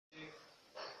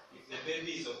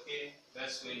baby is okay,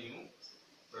 that's when you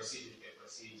proceed with the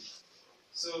procedure.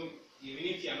 So even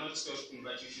if you are not talking,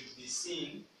 but you should be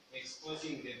seen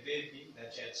exposing the baby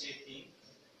that you are checking.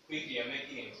 Quickly, you are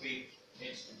making a quick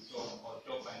head to toe or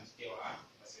top and tail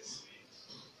assessment.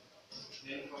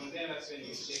 Then from there, that's when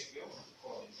you check your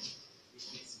cord.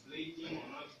 If it's bleeding or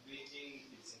not bleeding,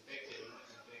 if it's infected or not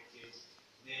infected,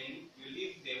 then you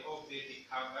leave the whole baby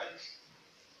covered,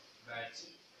 but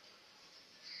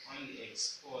only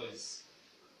expose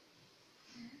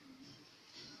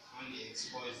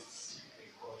the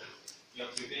cord. You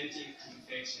are preventing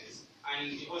infections.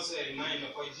 And also a reminder,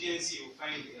 for GNC you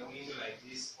find a window like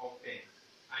this open,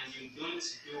 and you don't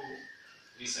do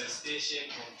resuscitation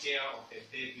or care of a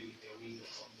baby with the window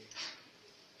open.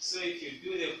 So if you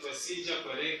do the procedure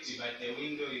correctly, but the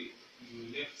window you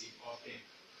left it open,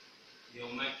 they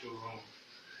will mark you wrong.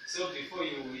 So before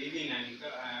you even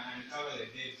uncover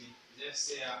the baby, just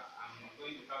say, I'm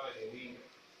going to cover the window.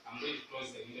 I'm going to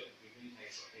close the window to prevent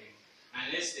hypothermia.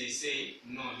 Unless they say,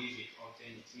 no, leave it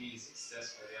open, it means it's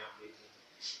just for their baby.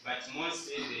 But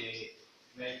mostly,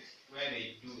 like where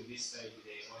they do this side,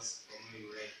 they also from where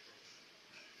you read,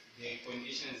 the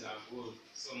conditions are good,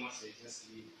 so mostly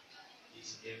just leave it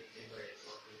every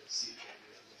open to see.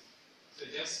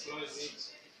 So just close it,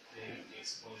 then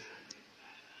expose it.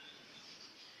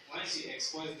 Once you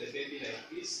expose the baby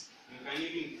like this, you can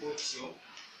even put your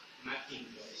marking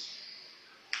brush.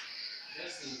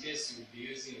 Just in case you'll be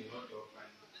using a lot of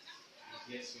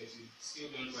guess what, you still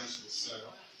don't want to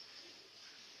swallow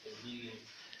the linen.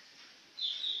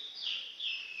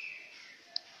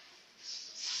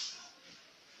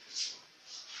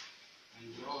 And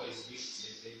you always lift the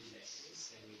baby like this,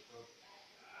 and you go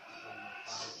from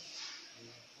above, and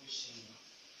you're pushing your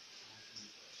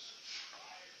marking brush.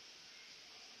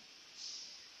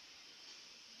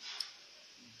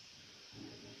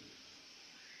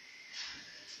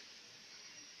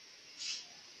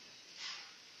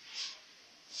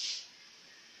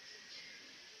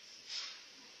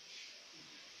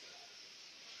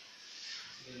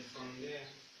 Then from there,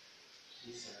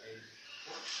 these are ready.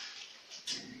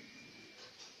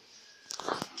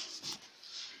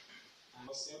 And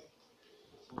also,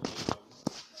 put it on.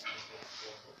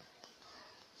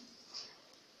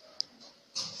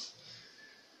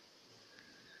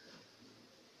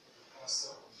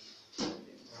 Also,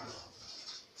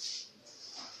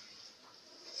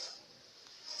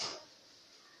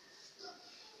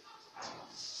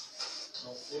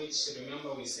 of which,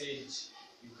 remember we said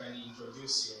you can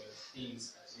introduce your things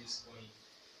at this point.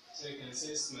 So you can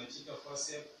say symmetrical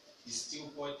forceps is still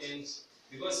potent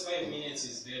because 5 minutes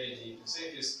is very little. So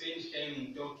if you spend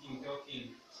time talking,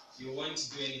 you won't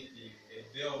do anything. The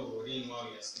bell will ring while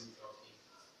you're still talking.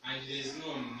 And there's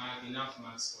no enough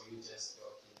marks for you just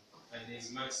talking. But there's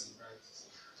marks in practice.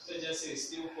 So just say it's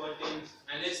still potent,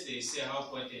 unless they say how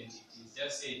potent it is.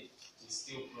 Just say it's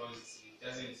still closed. It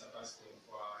doesn't surpass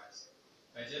 24 hours.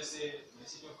 But just say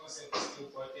symmetrical forceps is still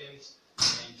potent,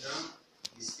 my drum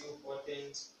is still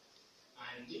potent,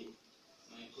 and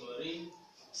my chlorine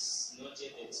is not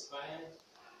yet expired,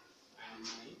 and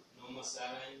my normal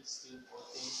saline is still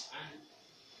potent, and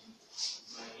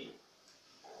my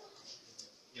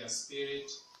spirit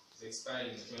is expired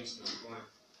in 2021.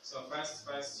 So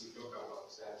first you talk about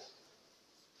that.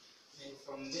 And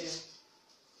from there,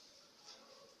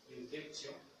 you get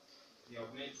you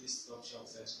have made this structure of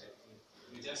such type.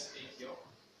 You just take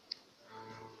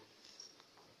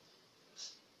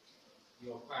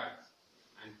your pack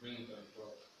and bring it on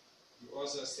top. You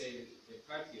also say the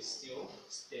pack is still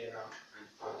sterile and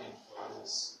potent for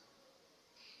use.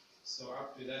 So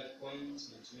up to that point,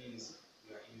 it means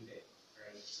you are in the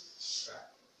right track.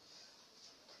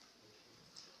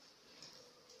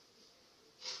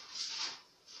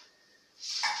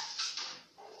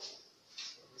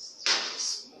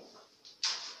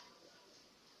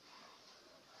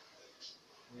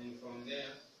 And from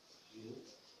there, you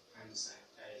hand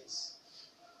sanitize.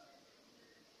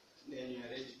 Then you are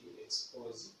ready to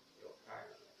expose your pack.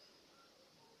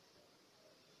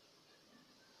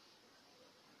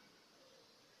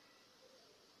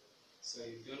 So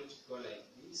you don't go like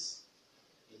this,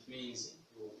 it means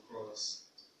you will cross.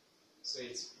 So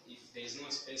if there is no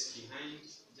space behind,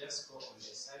 just go on the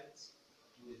side,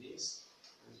 do this,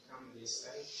 and come this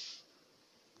side.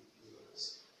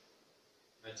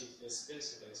 But if there's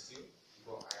space, you can still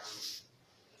go around.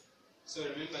 So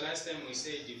remember last time we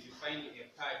said if you find a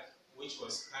pack which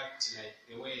was packed like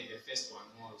the way the first one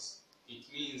was, it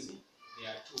means there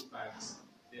are 2 packs.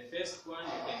 The first one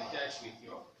you can touch with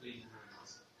your clean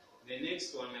hands. The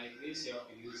next one like this, you have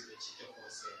to use the cheetah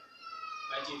forceps.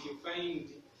 But if you find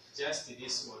just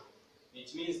this one,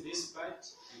 It means this part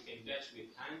you can touch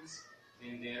with hands,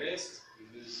 then the rest you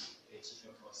use a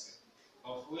cheater osce,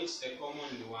 of which the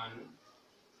common one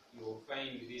you will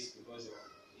find this because of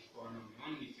economy.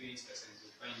 Only few instances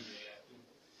you find there are two.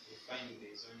 You find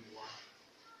there is only one.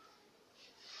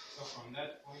 So from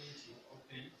that point you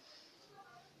open,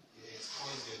 you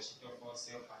expose your cheater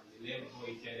osce and label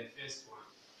it at the first one,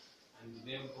 and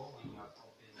label when you have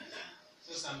opened it.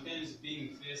 So sometimes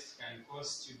being first can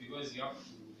cost you because you have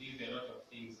to leave a lot of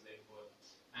things labeled,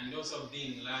 and also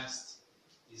being last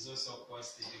is also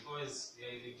costly because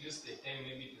they reduce the time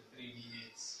maybe to 3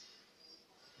 minutes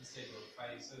instead of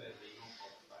 5 so that they knock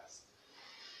off fast.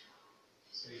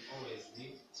 So you always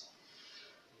lift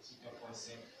the cheater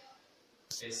osce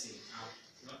facing up,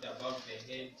 not above the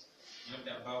head, not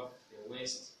above the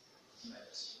waist,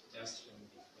 but just from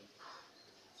the front.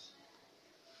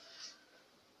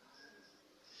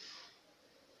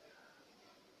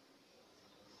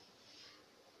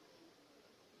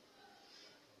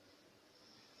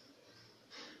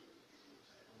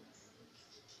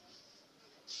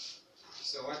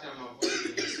 So what I'm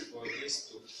avoiding is for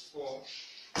this to fall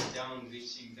down,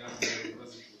 reaching down there,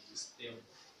 because it will disturb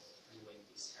when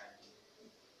discarding.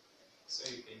 So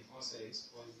you can also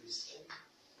expose this side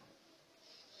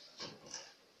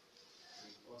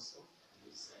and also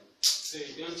this side. So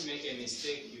you don't make a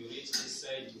mistake, you reach this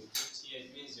side, you hit here,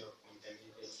 it means you're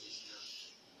contaminated this now.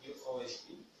 You always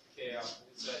be careful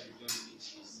so that you don't hit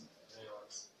these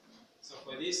rails. So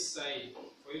for this side,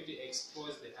 for you to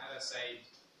expose the other side,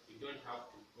 you don't have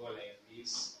to go like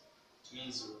this. It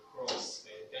means you cross.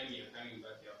 By the time you're coming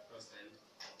back, you have crossed and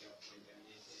you have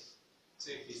contaminated.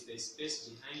 So if it's the space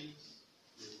behind,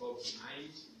 you go behind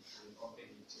and open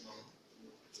it from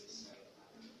this side.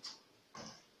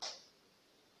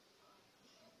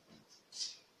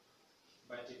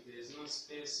 But if there is no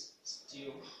space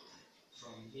still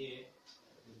from here,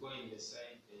 you go in the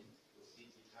side, then you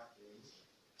pick it up, then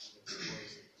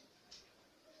expose it.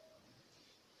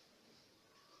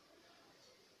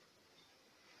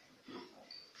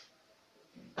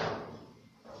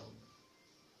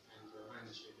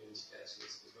 Shouldn't touch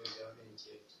this because you haven't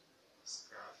yet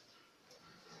scrubbed.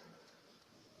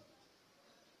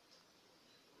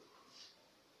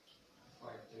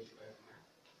 Before I take back my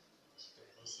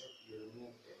concept, you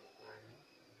remove the lining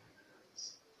and hands.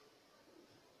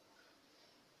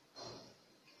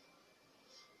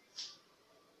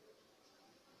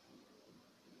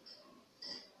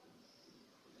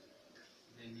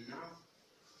 Then now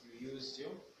you use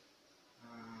your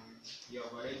you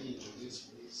have already introduced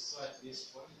this. So at this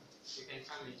point, you can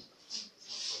come in. No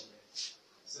problem.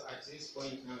 So at this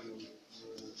point now, you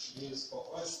use for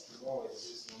us to always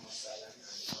use normal salad and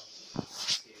not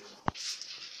scale.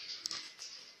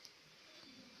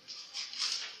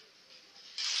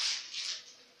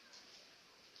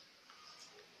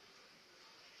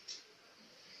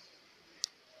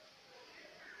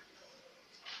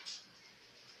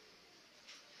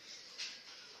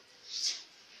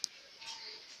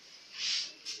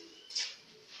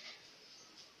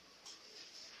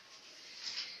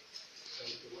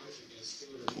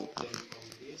 Still remove them from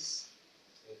this,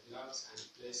 the gloves, and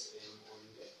place them on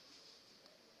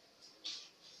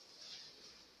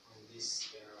this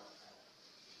sterile cover.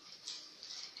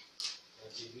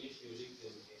 But even if you leave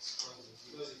them exposed,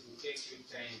 because it will take you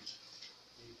time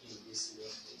making this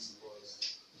left exposed.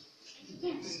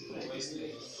 So waste the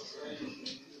heat of oil.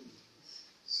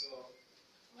 So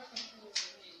you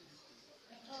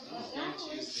can't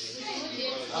use the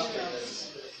heat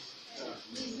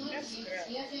because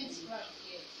He hasn't scrubbed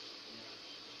yet.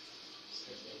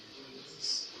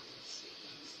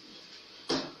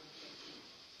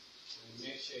 And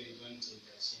make sure you don't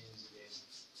interchange them.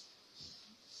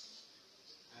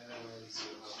 Otherwise,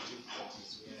 you have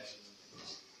difficulties wearing them.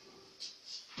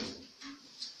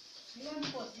 You want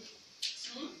put it?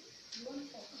 You want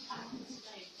put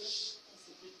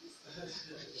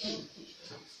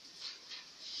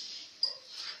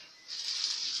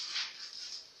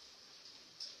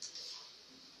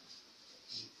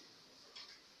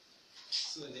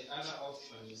So the other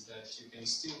option is that you can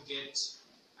still get,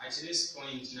 at this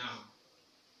point now,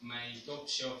 my top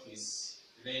shelf is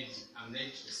ready, I'm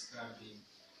ready to scrub in.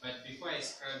 But before I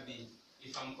scrub in,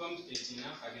 if I'm competent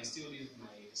enough, I can still leave my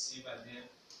receiver there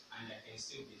and I can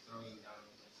still be throwing down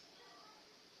again.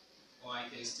 Or I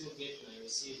can still get my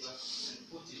receiver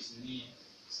and put it near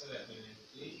so that when I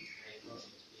play, I drop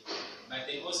it in. But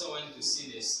I also want to see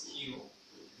the skill,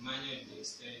 manual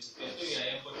dexterity. People you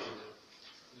are able to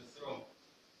throw.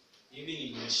 Even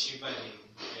in your shiva lane,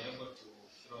 you are able to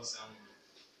throw somewhere.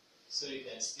 So you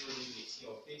can still leave it here,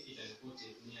 or pick it and put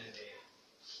it near the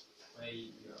where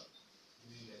you are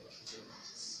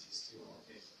Still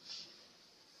okay.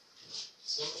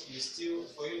 So you still,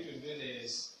 for you to do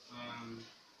this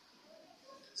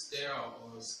sterile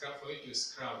or scrub, for you to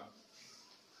scrub,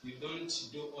 you don't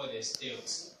do all the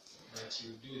steps, but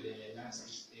you do the last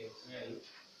step, right?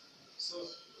 So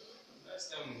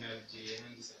last time we had the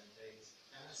hand sanitizer.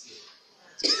 Can I see it?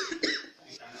 You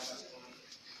can have a phone,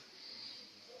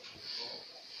 go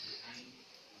behind,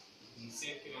 in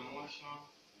circular motion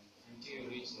until you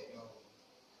reach the elbow.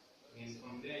 And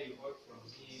from there you work from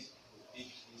here, you pick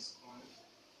this corner,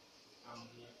 come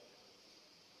here.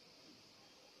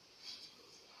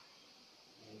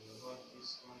 And you hold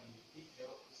this corner, you pick the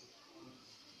opposite corner.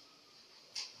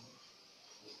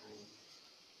 Behind.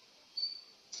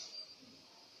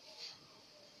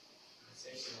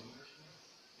 Circular motion.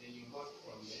 Then you hold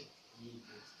from the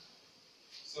middle.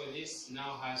 So this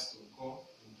now has to go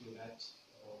into that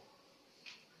hole.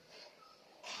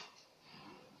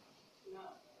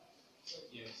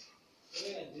 Yes.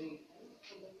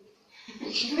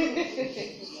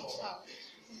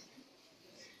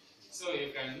 So you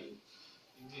can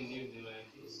even leave them like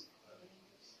this.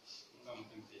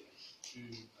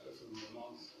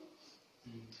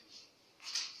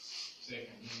 So you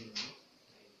can leave them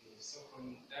like this. So from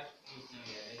that point now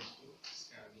you are ready to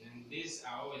scrub. And these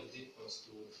are always difficult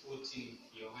to put in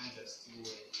if your hands are still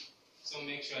wet. So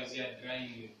make sure as you are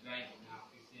drying, you dry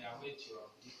enough. If they are wet, you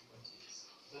have difficulties.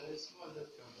 But it's more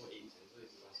that can go eat, so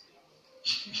it's last thing.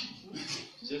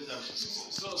 So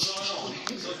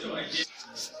the idea.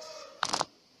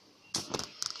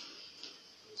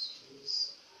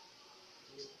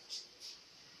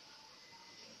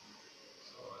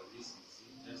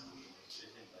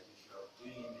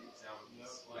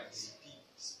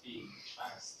 Speak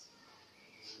fast.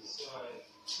 So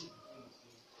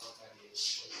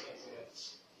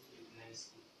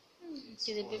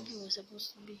Okay, the baby was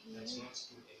supposed to be here. that's not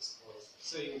too exposed.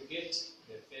 So you get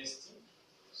the first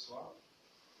swab.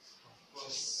 Of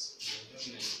course, the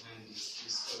dominant hand is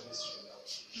this, so this should out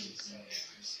this side.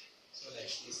 So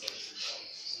like this side should out.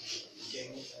 You can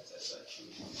move that side so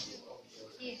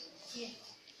Yeah, yeah.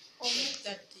 Almost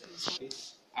that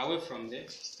is. away from the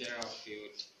sterile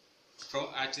field. From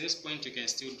at this point you can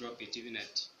still drop it, even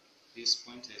at this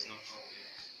point there's no problem.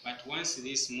 But once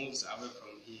this moves away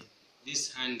from here,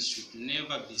 this hand should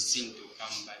never be seen to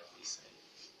come back this side.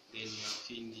 Then you are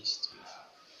finished.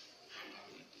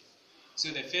 So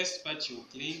the first part you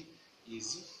clean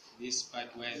is this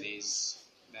part where there is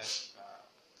that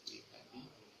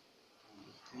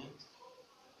clean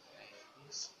like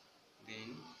this.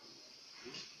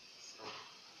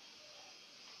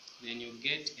 Then you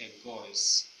get a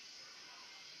gauze.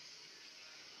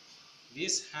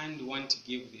 This hand won't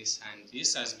give this hand.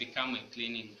 This has become a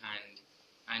cleaning hand,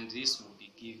 and this will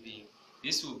be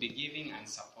giving and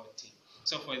supporting.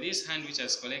 So for this hand which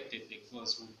has collected the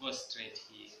gauze, will go straight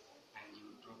here and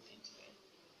you drop it there.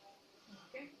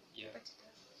 Okay. Yeah.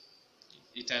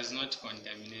 It has not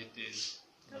contaminated.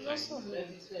 So that's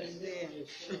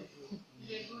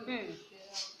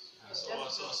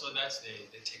the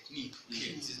technique. Okay.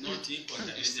 It is not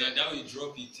contaminated. Now you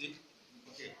drop it.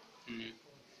 Okay.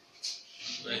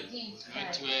 Right.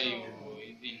 Not where you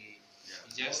even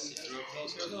just drop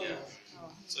it. Yeah.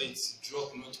 So it's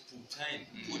drop, not put. Time.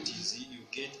 Put easy, you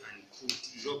get, and put.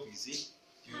 Drop easy,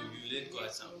 you let go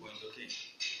at some point. Okay.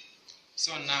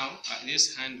 So now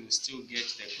this hand will still get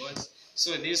the gauze.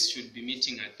 So this should be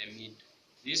meeting at the mid.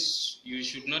 This, you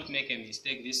should not make a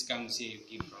mistake. This comes here, you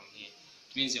give from here.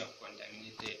 It means you have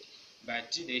contaminated.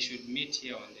 But they should meet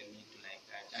here on the mid like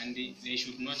that, and they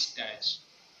should not touch.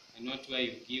 And not where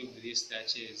you give these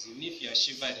touches. Even if you are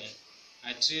shivering,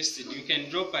 at least you can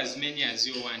drop as many as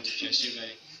you want if you are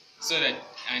shivering. So that,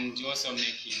 and you also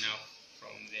make enough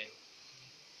from there.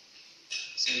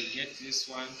 So you get this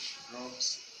one,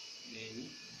 drops, then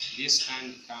this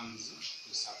hand comes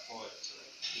to support.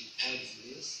 It holds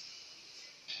this.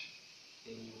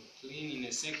 Then you clean in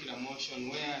a circular motion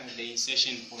where the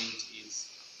insertion point is.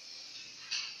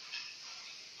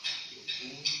 You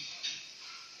clean,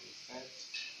 you cut.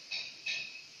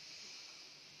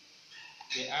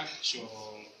 The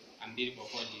actual umbilical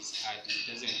cord is hard, it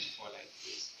doesn't fall like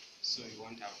this. So you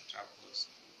won't have troubles.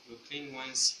 You clean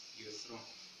once, you throw.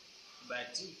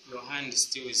 But your hand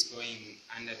still is going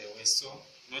under the vessel,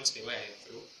 not the way I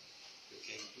throw. You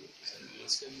can do it.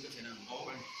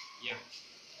 Yeah.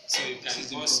 So you can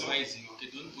also. Okay,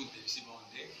 don't put the receiver on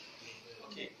there.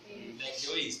 Okay. Like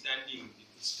the way he's standing,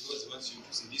 it's because once you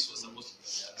see this was supposed to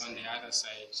be on the other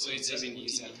side. So it doesn't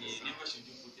easy. Never should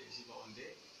you put the receiver on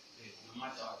there, no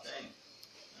matter what time.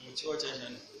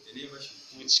 Never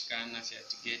should. Which can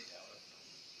get out.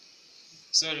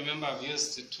 So remember, I've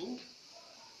used the 2.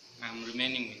 I'm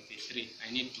remaining with the 3.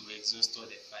 I need to exhaust all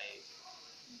the 5.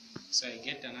 So I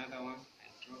get another one,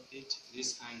 I drop it.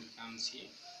 This hand comes here,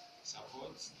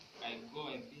 supports. I go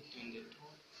a bit on the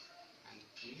top and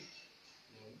click.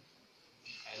 Then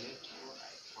I let go,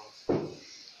 I drop.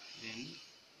 Then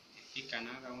I pick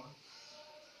another one.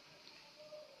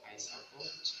 I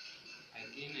support.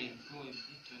 Again, I go a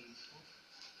bit on the top.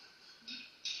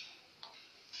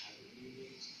 I leave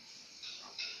it.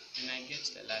 Then I get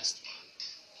the last one.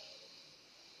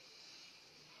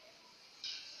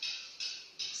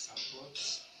 Support.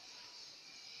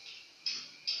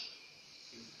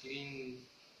 You clean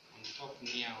on top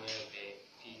near where the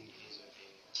pin is or the.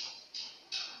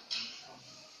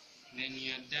 Then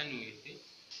you are done with it.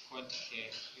 Cord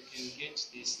care. You can get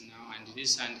this now, and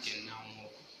this hand can now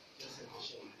move. Just a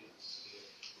question.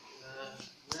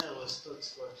 When I was taught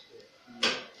squat here, I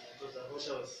thought I was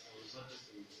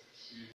noticing